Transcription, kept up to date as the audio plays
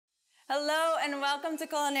Hello and welcome to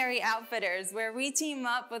Culinary Outfitters, where we team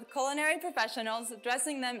up with culinary professionals,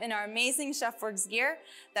 dressing them in our amazing ChefWorks gear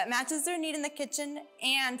that matches their need in the kitchen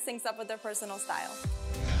and syncs up with their personal style.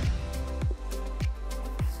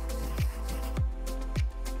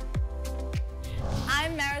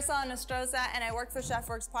 I'm Marisol Inostroza, and I work for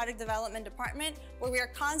ChefWorks Product Development Department, where we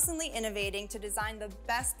are constantly innovating to design the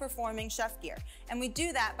best performing chef gear. And we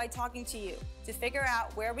do that by talking to you to figure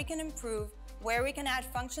out where we can improve, where we can add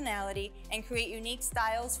functionality, and create unique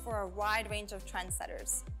styles for a wide range of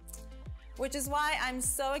trendsetters. Which is why I'm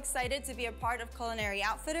so excited to be a part of Culinary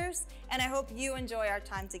Outfitters, and I hope you enjoy our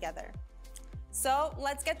time together. So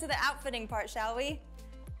let's get to the outfitting part, shall we?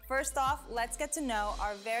 First off, let's get to know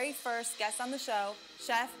our very first guest on the show,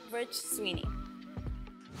 Chef Rich Sweeney.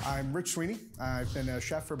 I'm Rich Sweeney. I've been a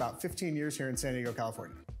chef for about 15 years here in San Diego,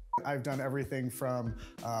 California. I've done everything from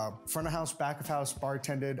front of house, back of house,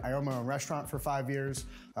 bartended. I own my own restaurant for 5 years,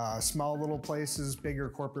 small little places, bigger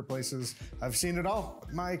corporate places. I've seen it all.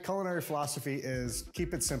 My culinary philosophy is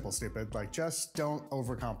keep it simple, stupid. Like, just don't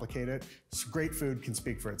overcomplicate it. Great food can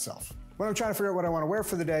speak for itself. When I'm trying to figure out what I want to wear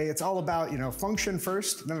for the day, it's all about, function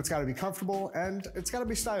first, then it's got to be comfortable, and it's got to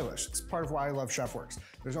be stylish. It's part of why I love ChefWorks.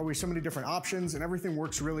 There's always so many different options, and everything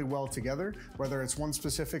works really well together, whether it's one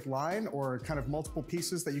specific line or kind of multiple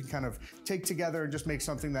pieces that you can kind of take together and just make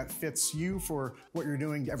something that fits you for what you're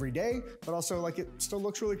doing every day, but also like it still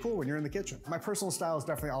looks really cool when you're in the kitchen. My personal style is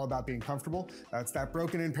definitely all about being comfortable. It's that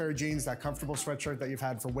broken in pair of jeans, that comfortable sweatshirt that you've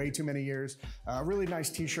had for way too many years, a really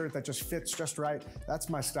nice t-shirt that just fits just right. That's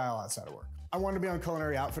my style outside of work. I wanted to be on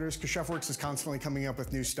Culinary Outfitters because ChefWorks is constantly coming up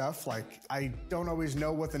with new stuff. Like, I don't always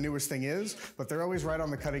know what the newest thing is, but they're always right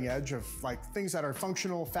on the cutting edge of like things that are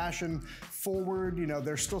functional, fashion forward.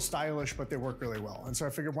 They're still stylish, but they work really well. And so I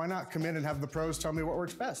figured, why not come in and have the pros tell me what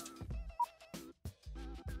works best?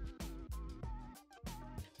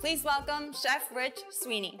 Please welcome Chef Rich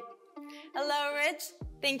Sweeney. Hello, Rich.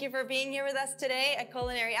 Thank you for being here with us today at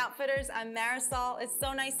Culinary Outfitters. I'm Marisol. It's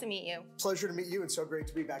so nice to meet you. Pleasure to meet you, and so great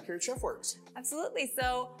to be back here at ChefWorks. Absolutely.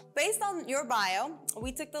 So based on your bio,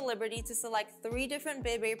 we took the liberty to select 3 different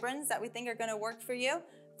bib aprons that we think are going to work for you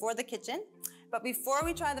for the kitchen. But before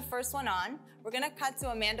we try the first one on, we're going to cut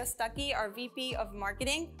to Amanda Stuckey, our VP of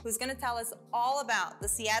Marketing, who's going to tell us all about the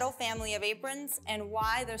Seattle family of aprons and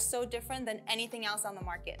why they're so different than anything else on the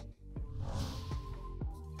market.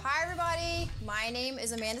 Hi everybody, my name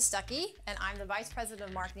is Amanda Stuckey and I'm the Vice President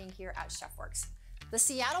of Marketing here at ChefWorks. The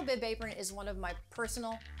Seattle Bib Apron is one of my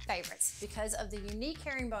personal favorites because of the unique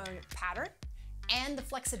herringbone pattern and the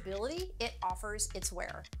flexibility it offers its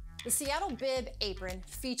wearer. The Seattle Bib Apron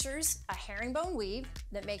features a herringbone weave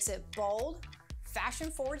that makes it bold,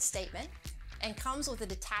 fashion-forward statement and comes with a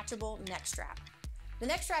detachable neck strap. The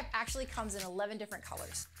neck strap actually comes in 11 different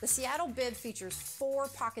colors. The Seattle Bib features 4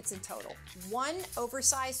 pockets in total. 1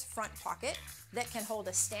 oversized front pocket that can hold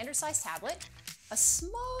a standard size tablet, a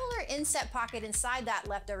smaller inset pocket inside that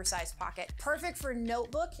leftover size pocket, perfect for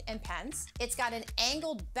notebook and pens. It's got an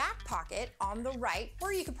angled back pocket on the right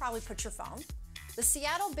where you could probably put your phone. The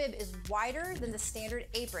Seattle Bib is wider than the standard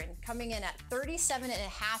apron, coming in at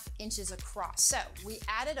 37.5 inches across. So we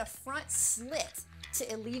added a front slit to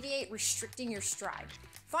alleviate restricting your stride.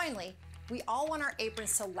 Finally, we all want our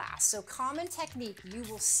aprons to last, so common technique you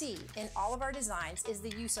will see in all of our designs is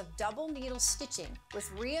the use of double needle stitching with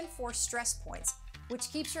reinforced stress points, which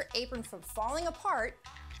keeps your apron from falling apart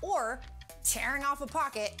or tearing off a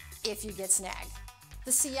pocket if you get snagged.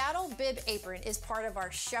 The Seattle Bib Apron is part of our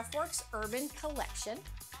ChefWorks Urban Collection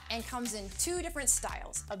and comes in 2 different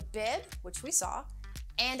styles, a bib, which we saw,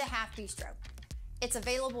 and a half bistro. It's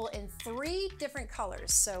available in 3 different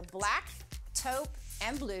colors, so black, taupe,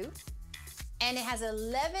 and blue. And it has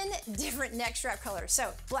 11 different neck strap colors,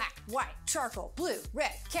 so black, white, charcoal, blue,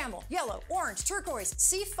 red, camel, yellow, orange, turquoise,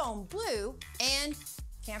 seafoam blue, and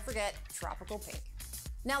can't forget tropical pink.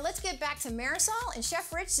 Now let's get back to Marisol and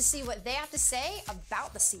Chef Rich to see what they have to say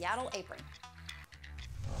about the Seattle Apron.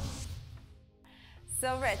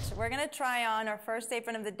 So Rich, we're going to try on our first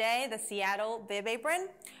apron of the day, the Seattle Bib Apron.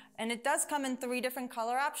 And it does come in 3 different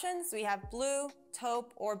color options. We have blue,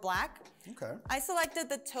 taupe, or black. Okay. I selected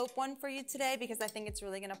the taupe one for you today because I think it's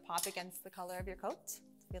really gonna pop against the color of your coat.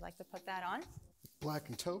 If you'd like to put that on. Black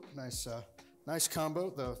and taupe, nice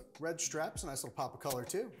combo. The red straps, a nice little pop of color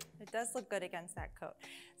too. It does look good against that coat.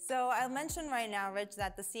 So I'll mention right now, Rich,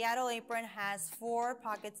 that the Seattle Apron has 4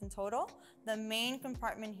 pockets in total. The main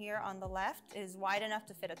compartment here on the left is wide enough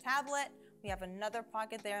to fit a tablet. We have another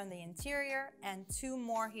pocket there in the interior and 2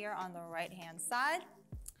 more here on the right-hand side.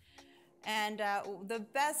 And the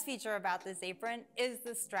best feature about this apron is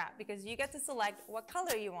the strap because you get to select what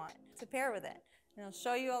color you want to pair with it. And I'll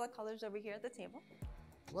show you all the colors over here at the table.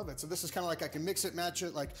 Love it. So this is kind of like I can mix it, match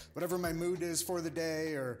it, like whatever my mood is for the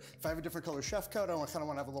day, or if I have a different color chef coat, I kind of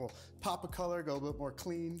want to have a little pop of color, go a bit more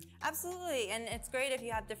clean. Absolutely, and it's great if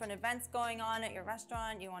you have different events going on at your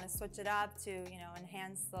restaurant, you want to switch it up to,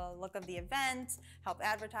 enhance the look of the event, help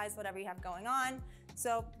advertise whatever you have going on.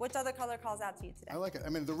 So which other color calls out to you today? I like it. I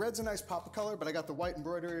mean, the red's a nice pop of color, but I got the white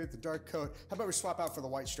embroidery, the dark coat. How about we swap out for the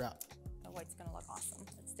white strap? The white's gonna look awesome.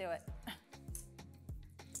 Let's do it.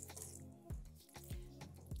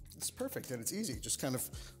 It's perfect and it's easy. Just kind of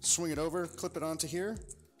swing it over, clip it onto here.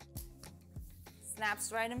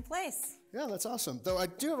 Snaps right in place. Yeah, that's awesome. Though I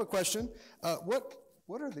do have a question.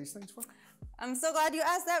 What are these things for? I'm so glad you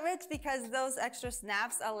asked that, Rich, because those extra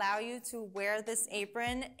snaps allow you to wear this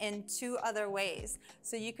apron in 2 other ways.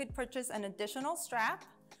 So you could purchase an additional strap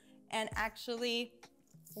and actually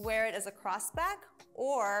wear it as a crossback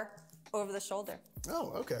or over the shoulder.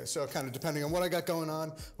 Oh, okay. So kind of depending on what I got going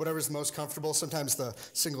on, whatever's most comfortable. Sometimes the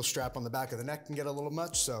single strap on the back of the neck can get a little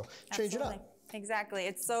much, so change it up. Exactly.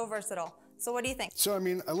 It's so versatile. So what do you think? So, I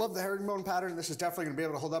mean, I love the herringbone pattern. This is definitely going to be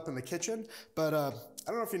able to hold up in the kitchen, but I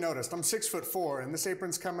don't know if you noticed, I'm 6'4", and this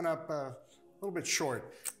apron's coming up a little bit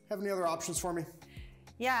short. Have any other options for me?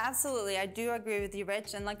 Yeah, absolutely. I do agree with you,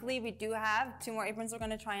 Rich, and luckily we do have 2 more aprons we're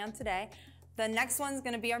going to try on today. The next one's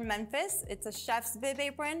going to be our Memphis. It's a chef's bib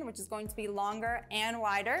apron, which is going to be longer and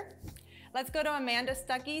wider. Let's go to Amanda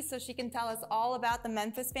Stuckey so she can tell us all about the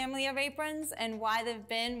Memphis family of aprons and why they've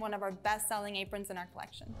been one of our best-selling aprons in our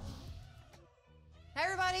collection. Hey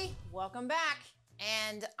everybody, welcome back.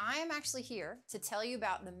 And I am actually here to tell you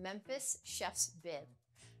about the Memphis Chef's Bib.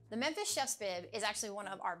 The Memphis Chef's Bib is actually one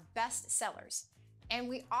of our best sellers, and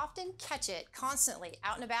we often catch it constantly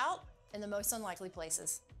out and about in the most unlikely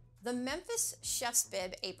places. The Memphis Chef's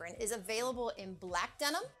Bib apron is available in black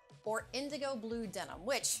denim or indigo blue denim,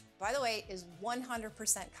 which, by the way, is 100%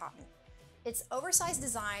 cotton. Its oversized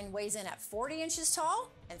design weighs in at 40 inches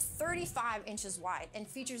tall and 35 inches wide and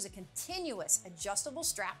features a continuous adjustable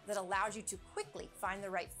strap that allows you to quickly find the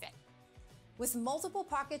right fit. With multiple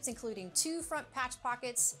pockets, including 2 front patch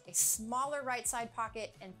pockets, a smaller right side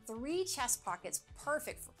pocket, and 3 chest pockets,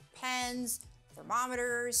 perfect for pens,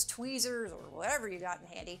 thermometers, tweezers, or whatever you got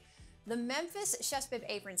in handy, the Memphis Chef's Bib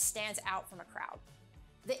apron stands out from a crowd.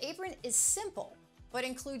 The apron is simple, but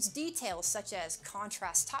includes details such as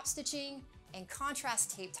contrast top stitching and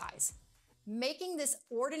contrast tape ties, making this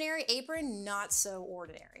ordinary apron not so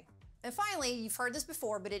ordinary. And finally, you've heard this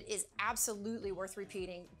before, but it is absolutely worth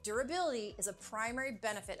repeating. Durability is a primary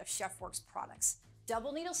benefit of ChefWorks products.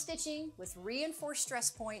 Double needle stitching with reinforced stress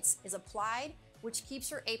points is applied, which keeps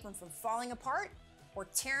your apron from falling apart or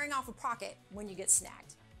tearing off a pocket when you get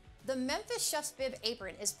snagged. The Memphis Chef's Bib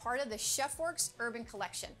apron is part of the ChefWorks Urban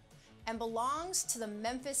Collection and belongs to the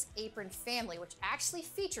Memphis apron family, which actually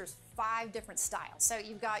features 5 different styles. So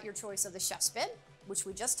you've got your choice of the Chef's Bib, which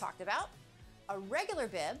we just talked about, a regular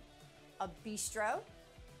bib, a bistro,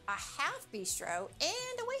 a half bistro,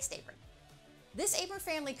 and a waist apron. This apron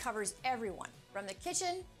family covers everyone, from the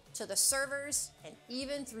kitchen to the servers and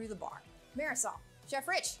even through the bar. Marisol, Chef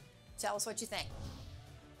Rich, tell us what you think.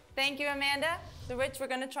 Thank you, Amanda. So Rich, we're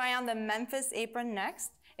gonna try on the Memphis apron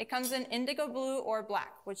next. It comes in indigo blue or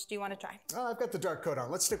black. Which do you wanna try? Oh, I've got the dark coat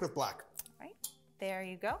on. Let's stick with black. All right, there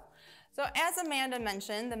you go. So as Amanda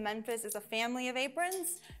mentioned, the Memphis is a family of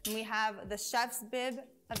aprons, and we have the chef's bib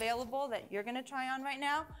available that you're gonna try on right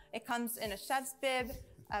now. It comes in a chef's bib,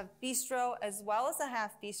 a bistro, as well as a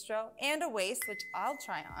half bistro, and a waist, which I'll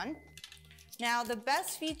try on. Now, the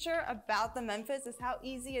best feature about the Memphis is how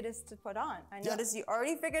easy it is to put on. I noticed you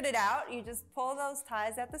already figured it out. You just pull those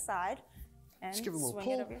ties at the side and just give it a little swing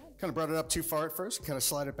pull. it over your head. Kind of brought it up too far at first, kind of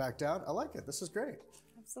slide it back down. I like it. This is great.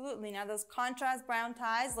 Absolutely. Now, those contrast brown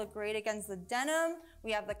ties look great against the denim.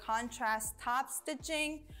 We have the contrast top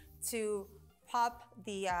stitching to pop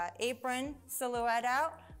the apron silhouette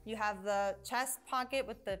out. You have the chest pocket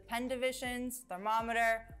with the pen divisions,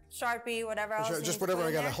 thermometer, Sharpie, whatever else. Just whatever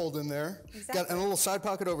I got to hold in there. Exactly. Got a little side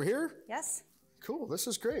pocket over here. Yes. Cool, this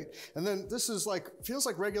is great. And then this is like, feels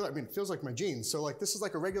like regular, I mean, it feels like my jeans. So like, this is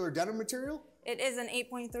like a regular denim material? It is an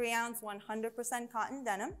 8.3 ounce, 100% cotton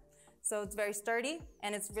denim. So it's very sturdy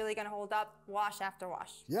and it's really gonna hold up wash after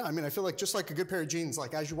wash. Yeah, I mean, I feel like just like a good pair of jeans,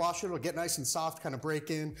 like as you wash it, it'll get nice and soft, kind of break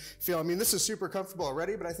in. I mean, this is super comfortable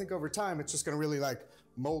already, but I think over time, it's just gonna really like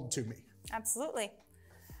mold to me. Absolutely.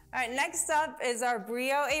 All right, next up is our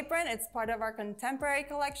Brio apron. It's part of our contemporary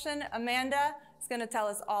collection. Amanda is gonna tell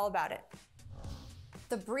us all about it.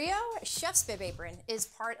 The Brio Chef's Bib apron is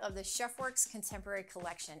part of the ChefWorks Contemporary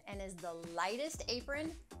Collection and is the lightest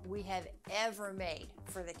apron we have ever made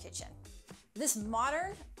for the kitchen. This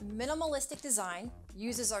modern, minimalistic design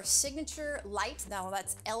uses our signature light, now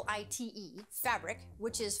that's L-I-T-E, fabric,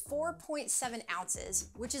 which is 4.7 ounces,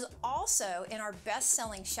 which is also in our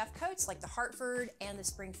best-selling chef coats like the Hartford and the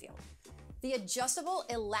Springfield. The adjustable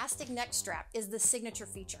elastic neck strap is the signature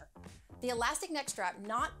feature. The elastic neck strap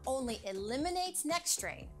not only eliminates neck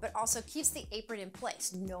strain, but also keeps the apron in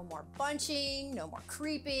place. No more bunching, no more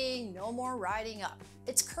creeping, no more riding up.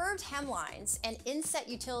 Its curved hemlines and inset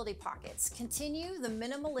utility pockets continue the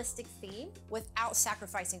minimalistic theme without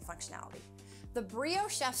sacrificing functionality. The Brio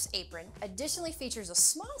Chef's apron additionally features a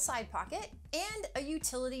small side pocket and a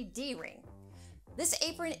utility D-ring. This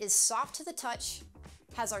apron is soft to the touch,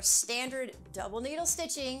 has our standard double needle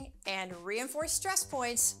stitching and reinforced stress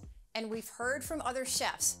points, and we've heard from other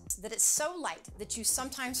chefs that it's so light that you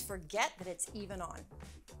sometimes forget that it's even on.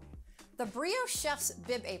 The Brio Chef's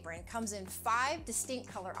bib apron comes in 5 distinct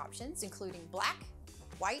color options, including black,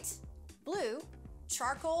 white, blue,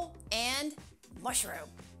 charcoal, and mushroom.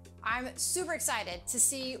 I'm super excited to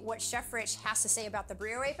see what Chef Rich has to say about the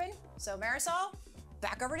Brio apron. So Marisol,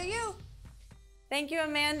 back over to you. Thank you,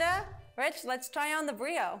 Amanda. Rich, let's try on the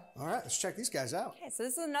Brio. All right, let's check these guys out. Okay, so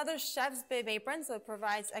this is another chef's bib apron, so it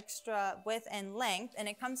provides extra width and length, and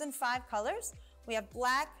it comes in 5 colors. We have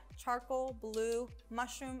black, charcoal, blue,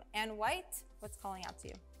 mushroom, and white. What's calling out to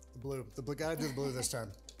you? The blue. The blue. Gotta do the blue this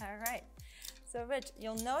time. All right. So Rich,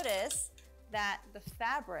 you'll notice that the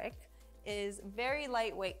fabric is very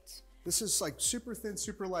lightweight. This is like super thin,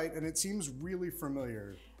 super light, and it seems really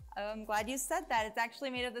familiar. I'm glad you said that. It's actually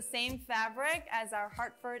made of the same fabric as our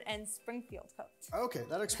Hartford and Springfield coat. Okay,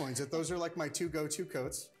 that explains it. Those are like my 2 go-to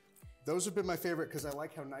coats. Those have been my favorite because I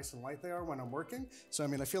like how nice and light they are when I'm working. So, I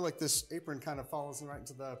mean, I feel like this apron kind of falls right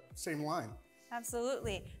into the same line.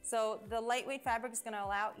 Absolutely. So the lightweight fabric is going to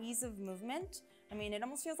allow ease of movement. I mean, it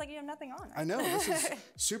almost feels like you have nothing on. Right? I know, this is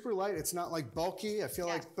super light. It's not like bulky. I feel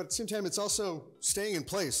like, but at the same time, it's also staying in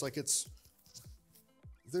place. Like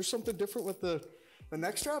there's something different with the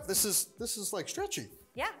neck strap. This is like stretchy.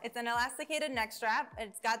 Yeah, it's an elasticated neck strap.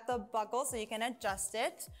 It's got the buckle so you can adjust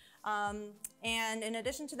it. And in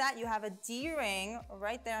addition to that, you have a D-ring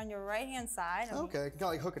right there on your right-hand side. Okay, you can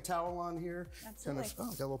like hook a towel on here. Absolutely. Kind of,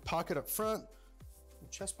 got a little pocket up front.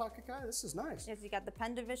 Chest pocket guy, this is nice. Yes, you got the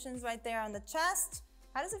pen divisions right there on the chest.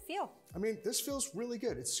 How does it feel? I mean, this feels really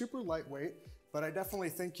good. It's super lightweight, but I definitely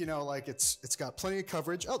think, you know, like it's got plenty of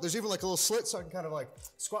coverage. Oh, there's even like a little slit so I can kind of like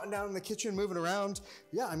squatting down in the kitchen, moving around.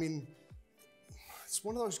 Yeah, I mean, it's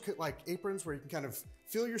one of those like aprons where you can kind of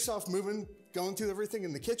feel yourself moving, going through everything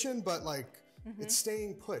in the kitchen, but like it's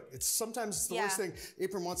staying put. It's sometimes the worst thing.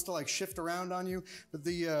 Apron wants to like shift around on you, but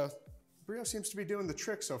the Brio seems to be doing the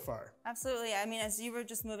trick so far. Absolutely. I mean, as you were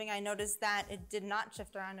just moving, I noticed that it did not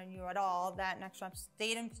shift around on you at all. That neck strap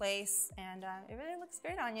stayed in place, and it really looks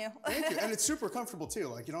great on you. Thank you. And it's super comfortable too.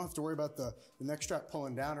 Like you don't have to worry about the neck strap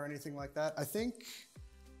pulling down or anything like that. I think.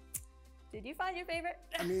 Did you find your favorite?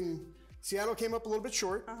 I mean, Seattle came up a little bit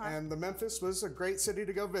short, and the Memphis was a great city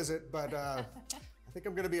to go visit, but I think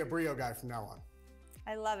I'm going to be a Brio guy from now on.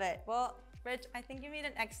 I love it. Well, Rich, I think you made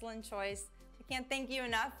an excellent choice. I can't thank you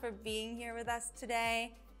enough for being here with us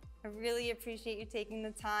today. I really appreciate you taking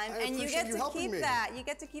the time. And you get to keep that. You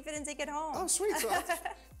get to keep it and take it home. Oh, sweet. So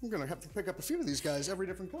I'm going to have to pick up a few of these guys, every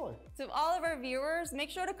different color. To all of our viewers, make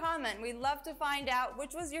sure to comment. We'd love to find out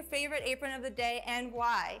which was your favorite apron of the day and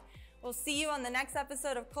why. We'll see you on the next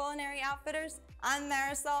episode of Culinary Outfitters. I'm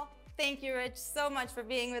Marisol. Thank you, Rich, so much for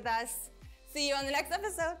being with us. See you on the next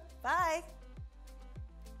episode. Bye.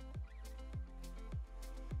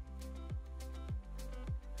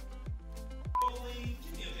 Give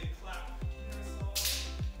me a big clap, Marisol.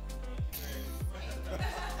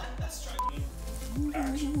 Thank you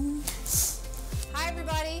very much. Hi,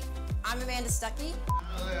 everybody. I'm Amanda Stuckey.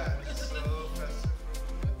 Oh, yeah. So